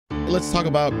let's talk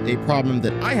about a problem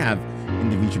that I have in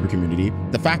the VTuber community,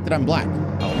 the fact that I'm black.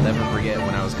 I'll never forget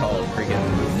when I was called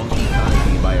freaking monkey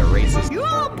kanji by a racist. You're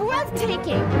all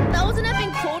breathtaking. That was an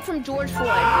epic quote from George Floyd.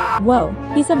 Whoa,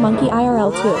 he's a monkey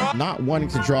IRL too. Not wanting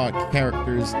to draw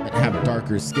characters that have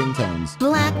darker skin tones.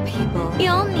 Black people, you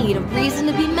all need a reason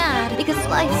to be mad because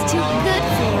life's too good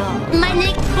for you. My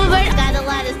Nick got a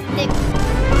lot of sticks.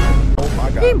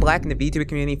 Being black in the VTuber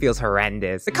community feels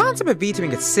horrendous. The concept of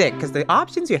VTubing is sick because the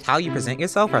options with how you present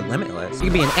yourself are limitless.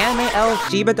 You can be an anime elf,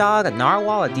 Shiba dog, a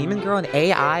narwhal, a demon girl, an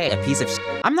AI, a piece of shit.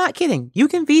 I'm not kidding. You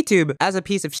can VTube as a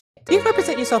piece of shit. You can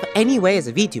represent yourself any way as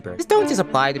a VTuber. This don't just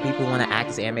apply to people who want to act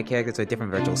as anime characters with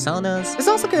different virtual personas. This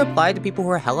also can apply to people who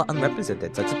are hella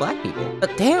unrepresented, such as black people.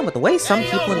 But damn, with the way some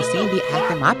people in the scene be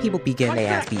acting, my people be getting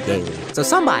their ass beat daily. So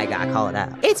somebody gotta call it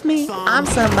out. It's me. I'm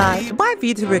somebody. The black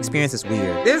VTuber experience is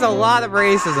weird. There's a lot of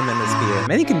racism in this sphere.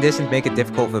 Many conditions make it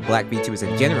difficult for black VTubers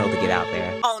in general to get out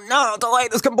there. Oh no,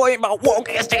 Taledo's complaining about woke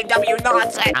SJW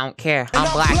nonsense. I don't care.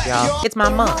 I'm black, y'all. It's my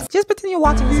month. Just pretend you're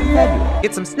watching this in February.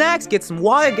 Get some snacks, get some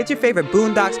water, get your favorite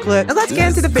Boondocks clip, and let's get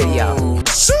into the video.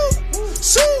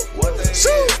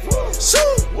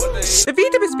 The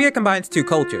VTuber sphere combines two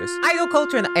cultures, idol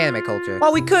culture and anime culture.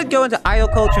 While we could go into idol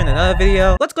culture in another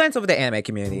video, let's glance over the anime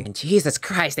community. And Jesus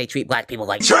Christ, they treat black people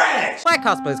like trash! Black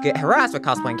cosplayers get harassed for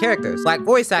cosplaying characters. Black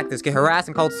voice actors get harassed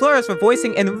and called slurs for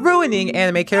voicing and ruining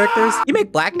anime characters. You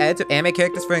make black edits of anime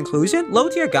characters for inclusion? Low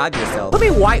tier god yourself. Let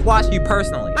me whitewash you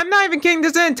personally. I'm not even kidding,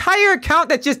 there's an entire account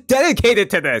that's just dedicated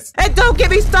to this. And don't get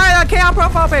me started on K-On!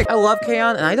 Profile pic! I love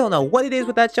K-On! And I don't know what it is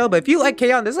with that show, but if you like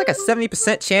K-On!, there's like a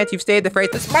 70% chance you've stayed the phrase,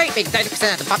 this might make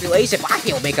 30% of the population black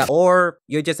people makeup. Or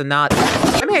you're just a nut.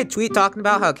 I made a tweet talking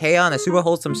about how K-On!, a super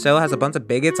wholesome show, has a bunch of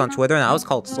bigots on Twitter, and I was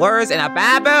called slurs and a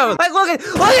baboon. Like, look at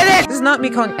it! This is not me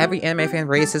calling every anime fan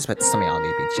racist, but some of y'all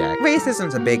need to be checked.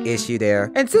 Racism's a big issue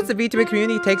there. And since the VTuber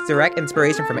community takes direct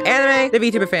inspiration from anime, the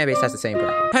VTuber fanbase has the same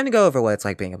problem. Time to go over what it's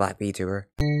like being a black VTuber.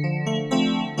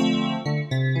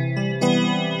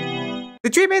 The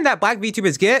treatment that black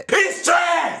VTubers get, it's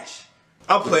trash!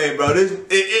 I'm playing, bro.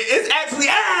 It's actually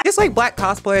ass! Just like black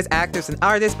cosplayers, actors, and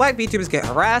artists, black VTubers get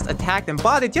harassed, attacked, and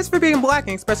botted just for being black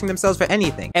and expressing themselves for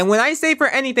anything. And when I say for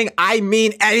anything, I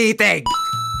mean anything!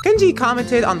 Kenji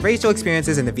commented on racial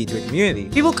experiences in the VTuber community.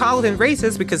 People called him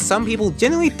racist because some people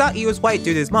genuinely thought he was white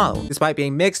due to his model, despite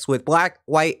being mixed with black,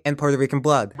 white, and Puerto Rican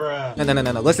blood. Bruh. No,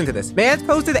 listen to this. Man's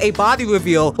posted a body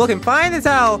reveal looking fine as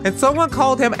hell, and someone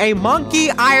called him a monkey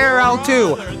IRL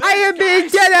too. I am being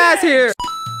dead ass here!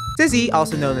 Sizzy,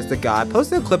 also known as The God,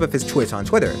 posted a clip of his Twitch on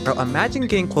Twitter. Bro, imagine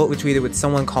getting quote retweeted with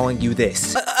someone calling you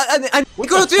this. I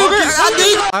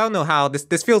don't know how,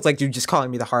 this feels like you just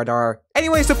calling me the hard R.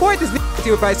 Anyway, support this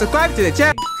VTuber by subscribing to the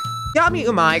channel. Yami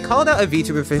Umai called out a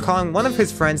VTuber for calling one of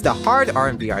his friends the hard R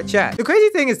in VR chat. The crazy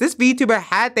thing is this VTuber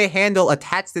had the handle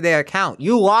attached to their account.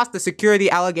 You lost the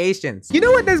security allegations. You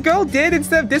know what this girl did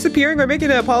instead of disappearing or making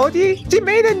an apology? She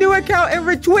made a new account and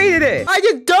retweeted it. I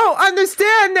just don't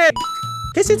understand it.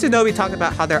 Kissy Tsunobi talked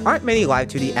about how there aren't many live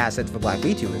 2D assets for black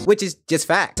VTubers, which is just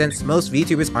fact. Since most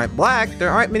VTubers aren't black, there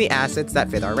aren't many assets that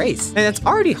fit our race. And it's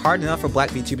already hard enough for black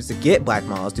VTubers to get black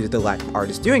models due to the lack of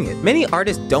artists doing it. Many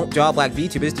artists don't draw black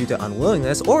VTubers due to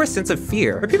unwillingness or a sense of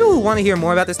fear. For people who want to hear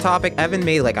more about this topic, Evan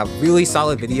made like a really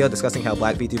solid video discussing how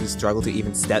black VTubers struggle to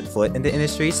even step foot in the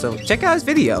industry, so check out his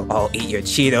video. I'll eat your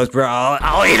Cheetos, bro.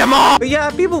 I'll eat them all! But yeah,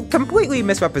 people completely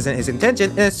misrepresent his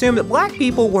intention and assume that black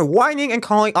people were whining and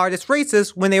calling artists racist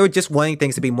when they were just wanting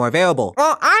things to be more available.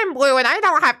 Well, I'm blue and I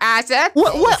don't have assets.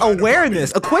 What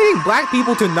awareness? Equating black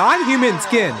people to non-human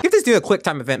skin. Give this dude a quick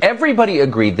time event. Everybody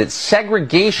agreed that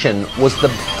segregation was the...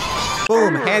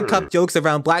 Boom, handcuff jokes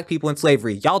around black people and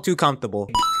slavery. Y'all too comfortable.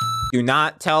 Do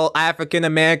not tell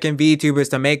African-American VTubers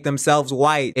to make themselves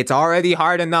white. It's already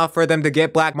hard enough for them to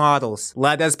get black models.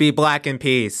 Let us be black in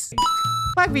peace.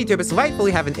 Black VTubers rightfully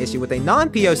have an issue with a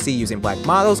non-POC using black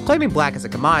models, claiming black as a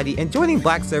commodity, and joining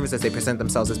black servers as they present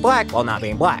themselves as black while not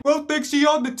being black. Well, thinks she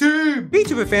on the team?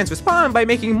 VTuber fans respond by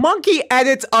making monkey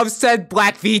edits of said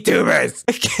black VTubers.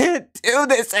 I can't do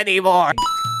this anymore.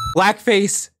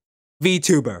 Blackface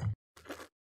VTuber.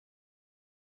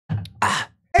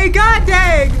 Hey, god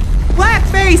dang!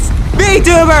 Blackface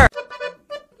VTuber!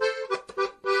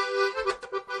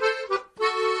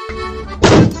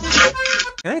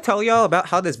 Can I tell y'all about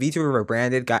how this VTuber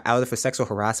rebranded, got outed for sexual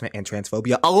harassment and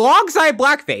transphobia alongside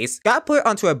blackface, got put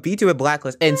onto a VTuber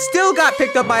blacklist, and still got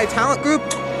picked up by a talent group?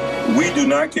 We do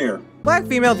not care. Black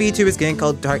female VTubers getting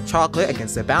called dark chocolate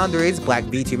against their boundaries, black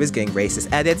VTubers getting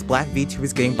racist edits, black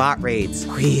VTubers getting bot raids.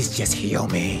 Please just heal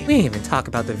me. We didn't even talk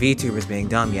about the VTubers being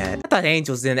dumb yet. I thought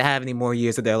angels didn't have any more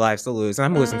years of their lives to lose, and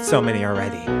I'm losing so many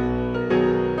already.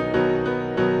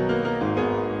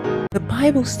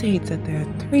 Bible states that there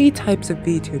are 3 types of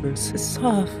VTubers. The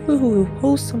soft,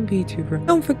 wholesome VTuber,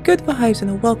 known for good vibes and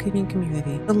a welcoming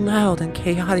community. The loud and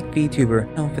chaotic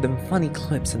VTuber, known for them funny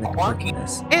clips and the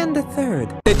quirkiness. And the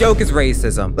third, the joke is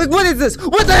racism. Like, what is this?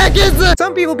 What the heck is this?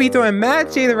 Some people be throwing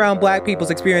mad shade around black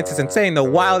people's experiences and saying the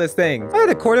wildest things. I had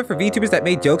a quarter for VTubers that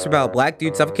made jokes about a black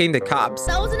dude suffocating the cops.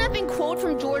 That was an effing quote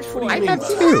from George Floyd. I have I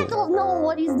too. don't know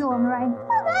what he's doing, right?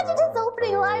 Imagine his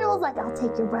opening line was like, I'll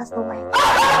take your breath away.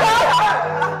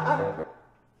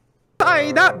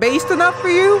 Sorry, not based enough for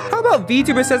you? How about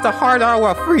VTuber says the hard R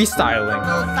while freestyling?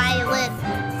 Oh, violin.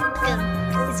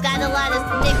 He's got a lot of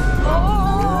stick.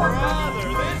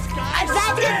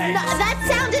 That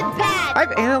sounded bad.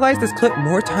 I've analyzed this clip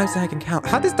more times than I can count.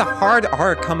 How does the hard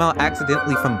R come out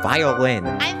accidentally from violin?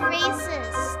 I'm racist.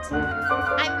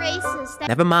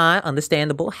 Never mind,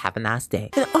 understandable. Have a nice day.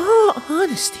 In all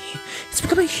honesty, it's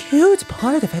become a huge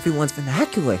part of everyone's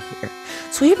vernacular here.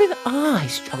 So even I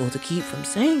struggle to keep from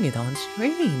saying it on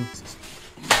stream.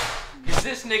 Is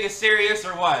this nigga serious or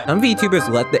what? Some VTubers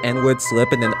let the N-word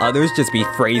slip and then others just be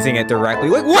phrasing it directly.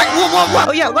 Like, what?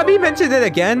 Oh yeah, let me mention it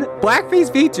again. Blackface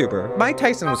VTuber. Mike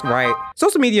Tyson was right.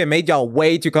 Social media made y'all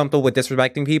way too comfortable with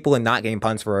disrespecting people and not getting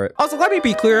puns for it. Also, let me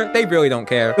be clear, they really don't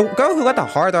care. The girl who let the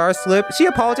hard R slip, she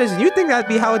apologized and you think that'd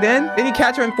be how it end? Then you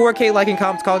catch her in 4K liking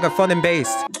comments calling her fun and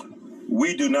based.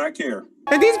 We do not care.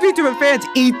 And these VTuber fans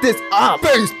eat this up.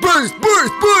 Base.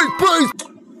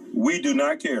 We do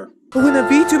not care. But when a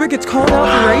VTuber gets called out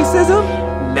for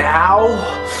racism, Now,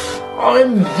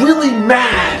 I'm really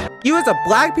mad. you as a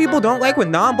black people don't like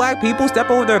when non-black people step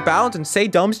over their bounds and say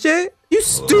dumb shit? You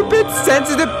stupid,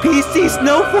 sensitive PC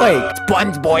snowflake!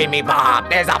 SpongeBob me, Bob.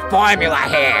 There's a formula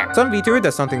here. Some VTuber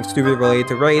does something stupid related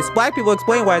to race. Black people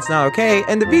explain why it's not okay,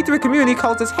 and the VTuber community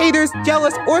calls us haters,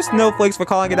 jealous, or snowflakes for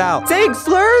calling it out. Saying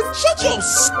slurs? Shut your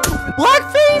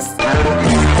blackface!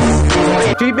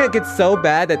 Treatment gets so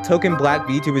bad that token black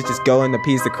VTubers just go and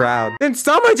appease the crowd. Then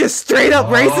some are just straight up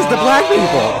racist to black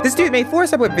people. This dude made 4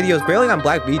 separate videos railing on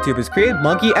black VTubers, created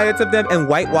monkey edits of them, and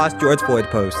whitewashed George Floyd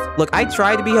posts. Look, I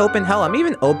try to be open. Hell, I'm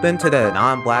even open to the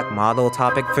non-black model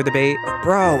topic for debate. But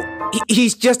bro,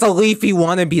 he's just a leafy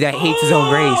wannabe that hates his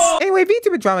own race. Anyway,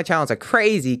 VTuber drama channels are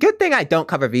crazy. Good thing I don't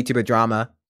cover VTuber drama.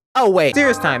 Oh wait,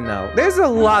 serious time though. There's a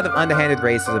lot of underhanded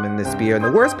racism in this sphere, and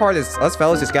the worst part is us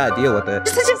fellas just gotta deal with it.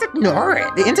 Just ignore it.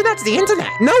 The internet's the internet.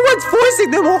 No one's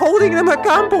forcing them or holding them at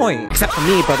gunpoint. Except for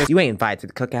me, brothers. You ain't invited to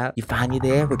the cookout. You find you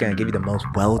there, we're gonna give you the most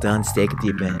well-done steak at the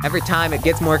event. Every time it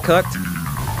gets more cooked,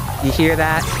 you hear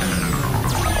that?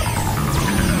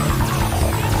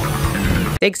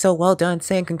 Steak so well done,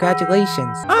 saying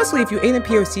congratulations. Honestly, if you ain't a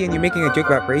POC and you're making a joke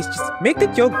about race, just make the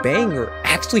joke bang or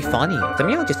actually funny. Some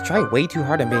of y'all just try way too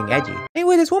hard on being edgy.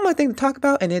 Anyway, there's one more thing to talk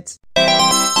about, and it's...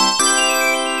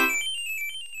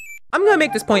 I'm gonna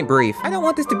make this point brief. I don't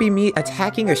want this to be me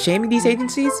attacking or shaming these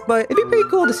agencies, but it'd be pretty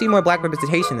cool to see more black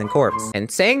representation in corps.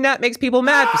 And saying that makes people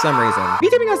mad for some reason.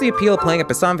 VTubing has the appeal of playing a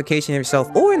personification of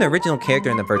yourself or an original character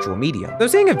in the virtual media. So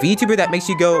seeing a VTuber that makes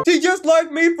you go, "She just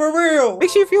like me for real,"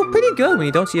 makes you feel pretty good when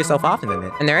you don't see yourself often in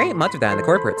it. And there ain't much of that in the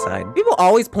corporate side. People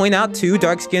always point out 2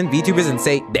 dark-skinned VTubers and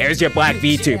say, "There's your black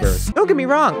VTubers." Don't get me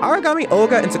wrong, Aragami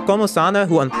Olga and Tsukomo Sana,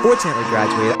 who unfortunately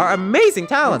graduated, are amazing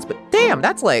talents, but damn,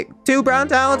 that's like 2 brown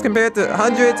talents compared to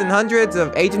hundreds and hundreds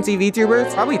of agency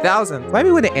VTubers, probably thousands.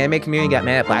 Maybe when the anime community got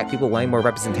mad at black people wanting more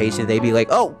representation, they'd be like,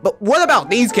 "Oh, but what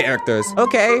about these characters?"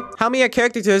 Okay, how many are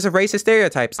caricatures of racist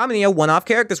stereotypes? How many are one-off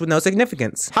characters with no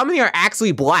significance? How many are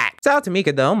actually black? Shout out to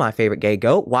Mika though, my favorite gay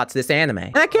goat, watch this anime.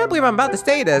 And I can't believe I'm about to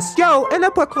say this. Yo, and the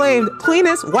proclaimed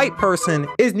cleanest white person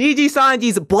is Niji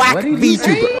Sanji's black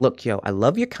VTuber. Look, yo, I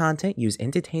love your content, you's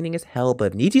entertaining as hell,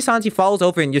 but if Niji Sanji falls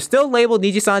over and you're still labeled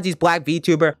Niji Sanji's black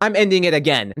VTuber, I'm ending it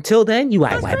again. Until then, you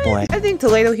white boy. I think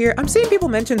Taledo here, I'm seeing people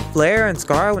mention Flair and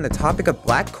Scarlet when the topic of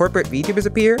black corporate VTubers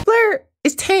appear. Flair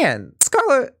is tan.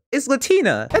 Scarlet is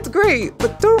Latina. That's great,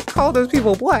 but don't call those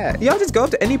people black. Y'all just go up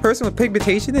to any person with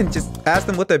pigmentation and just ask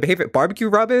them what their favorite barbecue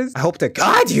rub is? I hope to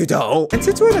God you don't. And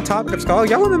since we're on the topic of Scarlet,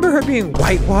 y'all remember her being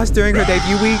whitewashed during her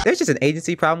debut week? There's just an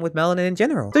agency problem with melanin in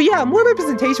general. So yeah, more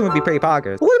representation would be pretty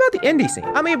poggers. But what about the indie scene?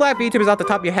 How many black VTubers off the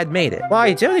top of your head made it? While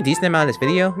I generally decent amount of this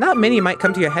video, not many might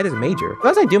come to your head as major. But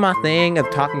as I do my thing of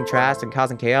talking trash and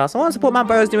causing chaos, I want to support my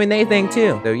brothers doing their thing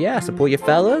too. So yeah, support your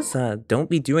fellas. Don't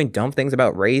be doing dumb things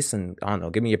about race and, I don't know,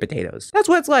 give me your potatoes. That's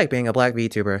what it's like being a black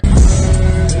VTuber.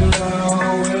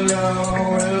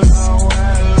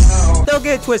 So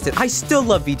don't get it twisted, I still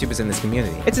love VTubers in this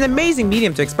community. It's an amazing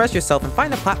medium to express yourself and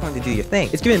find a platform to do your thing.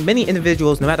 It's given many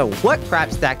individuals, no matter what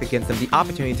crap stacked against them, the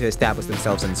opportunity to establish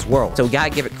themselves in this world. So we gotta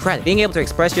give it credit. Being able to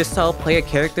express yourself, play a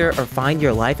character, or find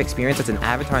your life experience as an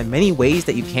avatar in many ways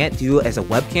that you can't do as a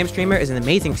webcam streamer is an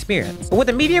amazing experience. But with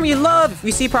a medium you love, if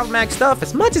you see problematic stuff,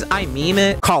 as much as I meme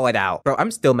it, call it out. Bro,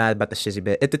 I'm still mad about the shizzy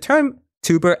bit. If the term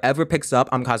tuber ever picks up,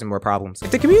 I'm causing more problems. If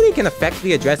the community can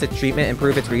effectively address its treatment,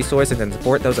 improve its resources, and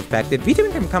support those affected,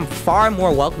 VTubing can become far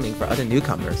more welcoming for other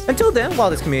newcomers. Until then,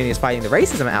 while this community is fighting the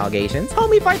racism allegations,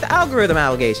 help me fight the algorithm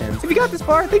allegations. If you got this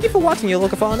far, thank you for watching your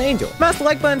local fallen angel. Smash the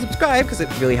like button, subscribe, because it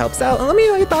really helps out, and let me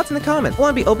know your thoughts in the comments. I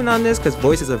want to be open on this because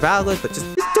voices are valid, but just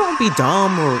don't be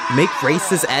dumb or make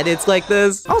racist edits like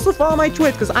this. Also follow my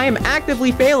Twitch because I am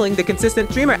actively failing the consistent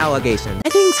streamer allegation.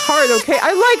 Editing's hard, okay?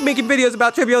 I like making videos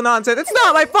about trivial nonsense. It's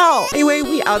not my fault. Anyway,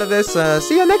 we out of this.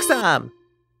 See you next time.